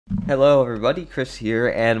Hello everybody, Chris here,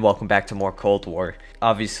 and welcome back to more Cold War.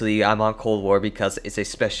 Obviously, I'm on Cold War because it's a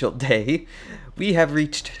special day. We have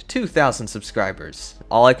reached 2,000 subscribers.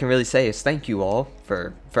 All I can really say is thank you all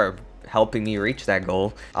for helping me reach that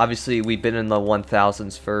goal. Obviously, we've been in the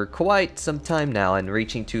 1,000s for quite some time now, and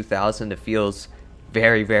reaching 2,000, it feels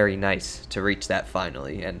very, very nice to reach that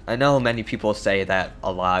finally. And I know many people say that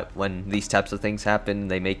a lot when these types of things happen,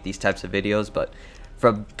 they make these types of videos, but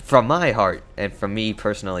from my heart and from me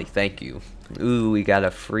personally, thank you. Ooh, we got a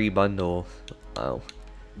free bundle. Oh,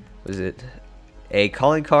 was it a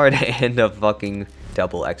calling card and a fucking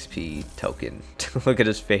double XP token? Look at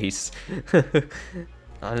his face.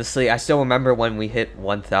 Honestly, I still remember when we hit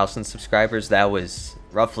 1,000 subscribers. That was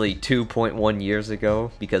roughly 2.1 years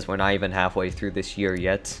ago, because we're not even halfway through this year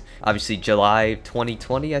yet. Obviously, July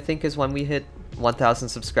 2020, I think, is when we hit 1,000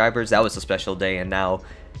 subscribers. That was a special day, and now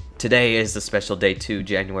today is the special day too,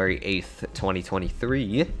 January 8th,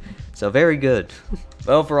 2023. So very good.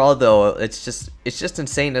 But overall though, it's just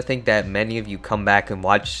insane to think that many of you come back and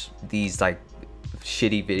watch these like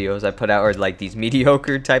shitty videos I put out, or like these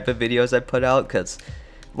mediocre type of videos I put out, because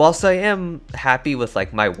whilst I am happy with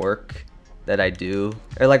like my work that I do,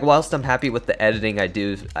 or like whilst I'm happy with the editing I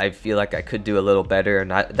do, I feel like I could do a little better, and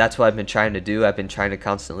that's what I've been trying to do. I've been trying to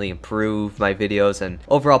constantly improve my videos and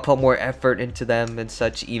overall put more effort into them and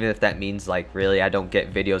such, even if that means like really I don't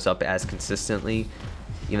get videos up as consistently,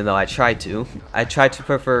 even though I try to. I try to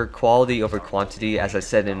prefer quality over quantity, as I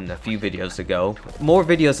said in a few videos ago. More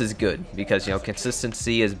videos is good because, you know,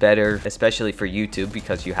 consistency is better, especially for YouTube,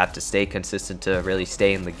 because you have to stay consistent to really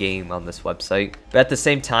stay in the game on this website. But at the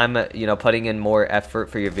same time, you know, putting in more effort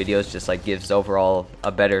for your videos just like gives overall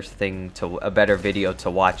a better video to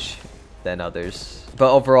watch than others. But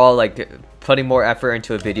overall, like putting more effort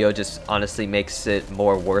into a video just honestly makes it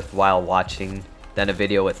more worthwhile watching than a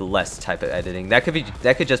video with less type of editing. That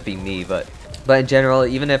could just be me, but in general,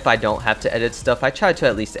 even if I don't have to edit stuff, I try to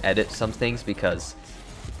at least edit some things, because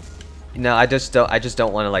you know, I just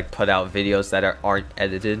don't want to like put out videos that aren't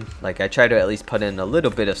edited. Like I try to at least put in a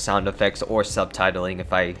little bit of sound effects or subtitling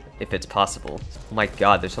if it's possible. Oh my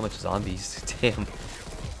god, there's so much zombies. Damn.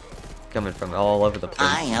 Coming from all over the place.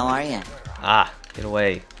 Hi, how are you? Ah, get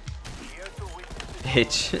away.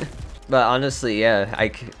 Bitch. But honestly, yeah,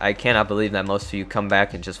 I cannot believe that most of you come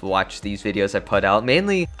back and just watch these videos I put out.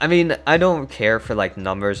 Mainly, I mean, I don't care for like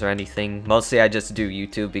numbers or anything. Mostly I just do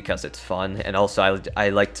YouTube because it's fun, and also I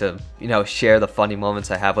like to, you know, share the funny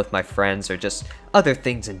moments I have with my friends or just other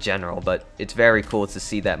things in general. But it's very cool to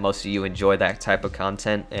see that most of you enjoy that type of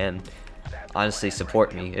content and honestly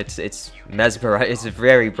support me. It's mesmerizing. It's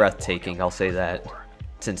very breathtaking, I'll say that.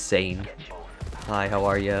 It's insane. Hi, how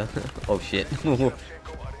are ya? Oh shit.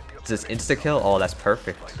 Is this insta-kill? Oh, that's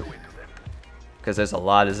perfect. Because there's a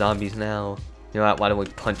lot of zombies now. You know what? Why don't we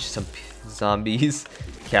punch some zombies?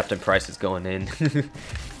 Captain Price is going in.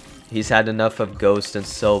 He's had enough of Ghost and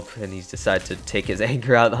Soap, and he's decided to take his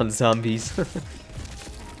anger out on zombies.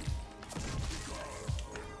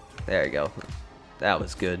 There you go. That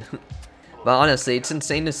was good. But honestly, it's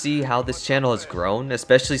insane to see how this channel has grown,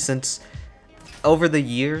 especially since over the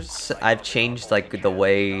years, I've changed like the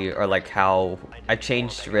way, or like how I've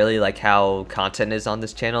changed really like how content is on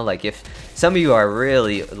this channel. Like if some of you are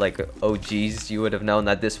really like OGs, you would have known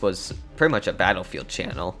that this was pretty much a Battlefield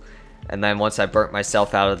channel. And then once I burnt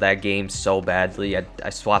myself out of that game so badly, I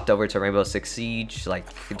swapped over to Rainbow Six Siege like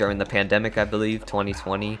during the pandemic, I believe,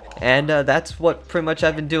 2020. And that's what pretty much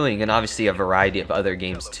I've been doing. And obviously a variety of other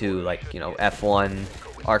games too, like, you know, F1,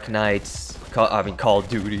 Arknights, Call of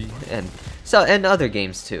Duty, and other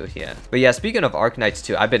games too, yeah. But yeah, speaking of Arknights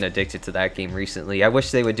too, I've been addicted to that game recently. I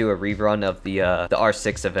wish they would do a rerun of the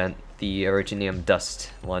R6 event, the Originium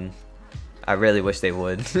Dust one. I really wish they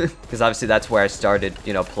would, because obviously that's where I started,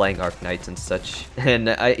 you know, playing Arknights and such. And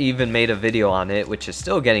I even made a video on it, which is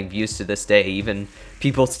still getting views to this day. Even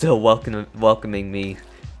people still welcoming me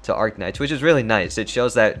to Arknights, which is really nice. It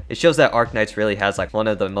shows that Arknights really has like one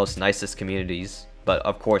of the most nicest communities. But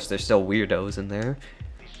of course, there's still weirdos in there.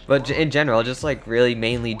 But in general, just like really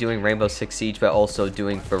mainly doing Rainbow Six Siege, but also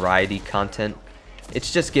doing variety content.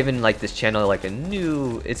 It's just given like this channel like a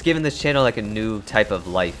new, type of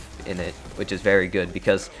life in it, which is very good,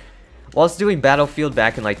 because whilst doing Battlefield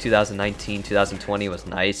back in like 2019, 2020 was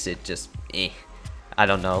nice, it just, I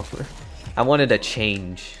don't know. I wanted a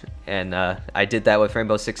change, and I did that with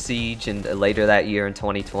Rainbow Six Siege, and later that year in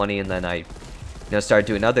 2020, and then I started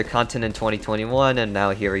doing other content in 2021, and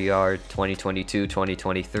now here we are, 2022,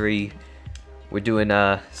 2023. We're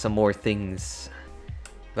doing some more things.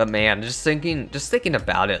 But man, just thinking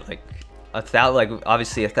about it, like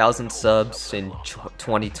obviously 1,000 subs in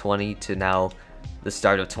 2020 to now the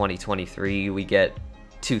start of 2023, we get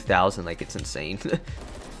 2,000. Like, it's insane.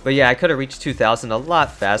 But yeah, I could have reached 2,000 a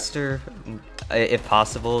lot faster, if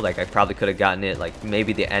possible. Like, I probably could have gotten it, like,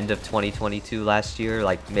 maybe the end of 2022 last year,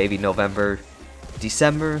 like, maybe November,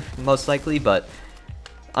 December, most likely. But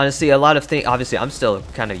honestly, a lot of things, obviously, I'm still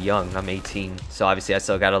kind of young. I'm 18, so obviously I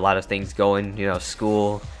still got a lot of things going, you know,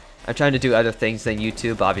 school. I'm trying to do other things than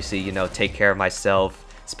YouTube, obviously, you know, take care of myself,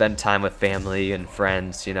 spend time with family and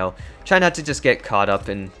friends, you know. Try not to just get caught up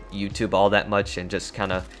in YouTube all that much and just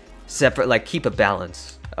kind of separate, like, keep a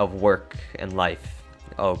balance of work and life.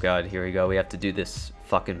 Oh god, here we go. We have to do this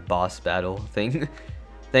fucking boss battle thing.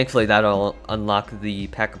 Thankfully, that'll unlock the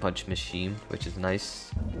Pack-a-Punch machine, which is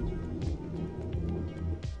nice.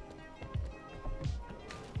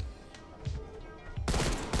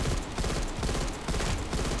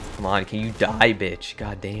 Come on, can you die, bitch?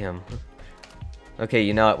 God damn. Okay,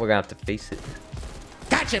 you know what? We're gonna have to face it.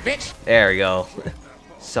 Gotcha, bitch! There we go.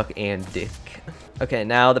 Suck and dick. Okay,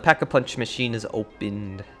 now the Pack-a-Punch machine is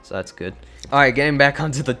opened, so that's good. Alright, getting back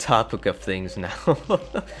onto the topic of things now.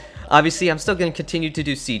 Obviously, I'm still going to continue to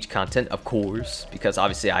do Siege content, of course, because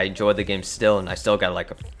obviously I enjoy the game still, and I still got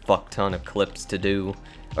like a fuck ton of clips to do,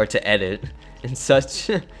 or to edit, and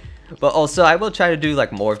such. But also, I will try to do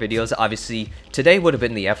like more videos. Obviously, today would have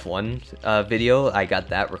been the F1 video. I got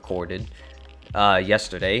that recorded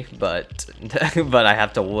yesterday, but I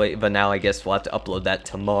have to wait. But now I guess we'll have to upload that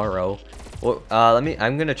tomorrow. Well,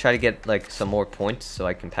 I'm gonna try to get like some more points so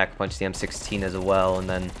I can Pack-a-Punch the M16 as well, and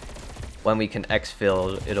then when we can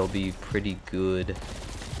exfil, it'll be pretty good.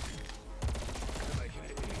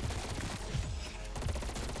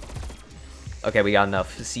 Okay, we got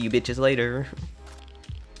enough. See you bitches later.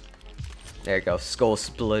 There you go, Skull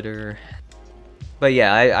Splitter. But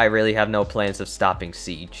yeah, I really have no plans of stopping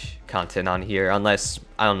Siege content on here unless,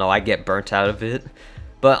 I don't know, I get burnt out of it.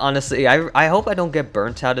 But honestly, I hope I don't get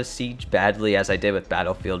burnt out of Siege badly as I did with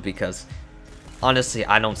Battlefield, because honestly,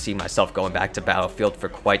 I don't see myself going back to Battlefield for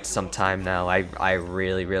quite some time now. I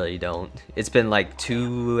really don't. It's been like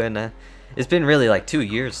it's been really like 2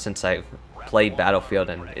 years since I played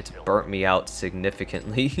Battlefield, and it's burnt me out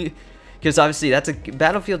significantly. Because obviously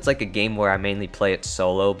Battlefield's like a game where I mainly play it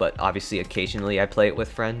solo, but obviously occasionally I play it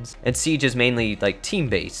with friends. And Siege is mainly like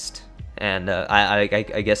team-based. And I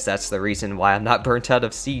guess that's the reason why I'm not burnt out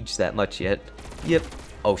of Siege that much yet. Yep.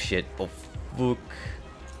 Oh shit. Oh fuck.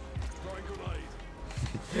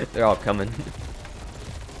 They're all coming.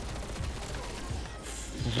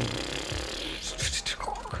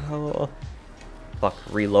 Oh. Fuck,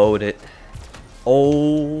 reload it.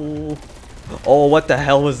 Oh. Oh, what the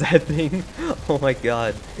hell was that thing? Oh my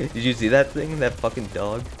god. Did you see that thing? That fucking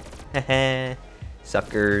dog? Heh.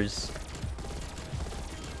 Suckers.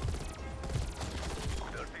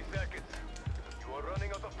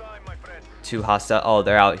 Two hostile. Oh,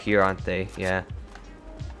 they're out here, aren't they? Yeah.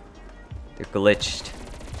 They're glitched.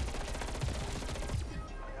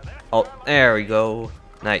 Oh, there we go.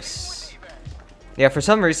 Nice. Yeah, for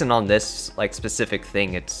some reason on this like specific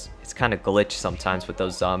thing, it's kind of glitched sometimes with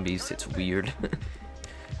those zombies. It's weird.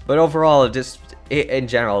 But overall, in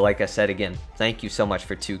general, like I said again, thank you so much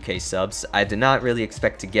for 2K subs. I did not really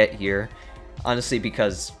expect to get here, honestly,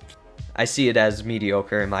 because I see it as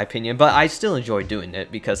mediocre in my opinion, but I still enjoy doing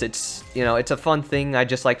it because it's, you know, it's a fun thing. I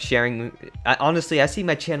just like sharing. Honestly, I see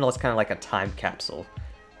my channel as kind of like a time capsule,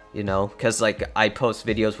 you know, because like I post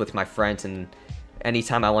videos with my friends, and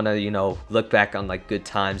anytime I want to, you know, look back on like good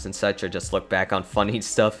times and such, or just look back on funny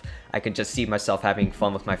stuff, I can just see myself having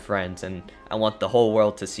fun with my friends, and I want the whole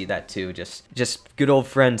world to see that too. Just good old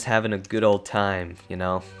friends having a good old time, you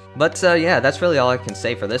know. But yeah, that's really all I can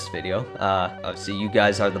say for this video. Obviously, you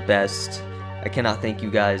guys are the best. I cannot thank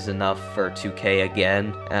you guys enough for 2K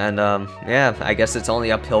again. And yeah, I guess it's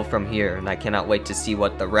only uphill from here, and I cannot wait to see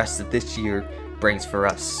what the rest of this year brings for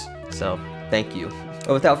us. So, thank you.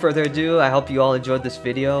 But without further ado, I hope you all enjoyed this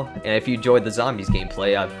video, and if you enjoyed the zombies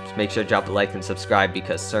gameplay, make sure to drop a like and subscribe,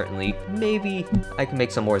 because certainly, maybe, I can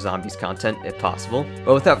make some more zombies content if possible.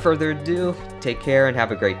 But without further ado, take care and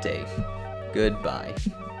have a great day. Goodbye.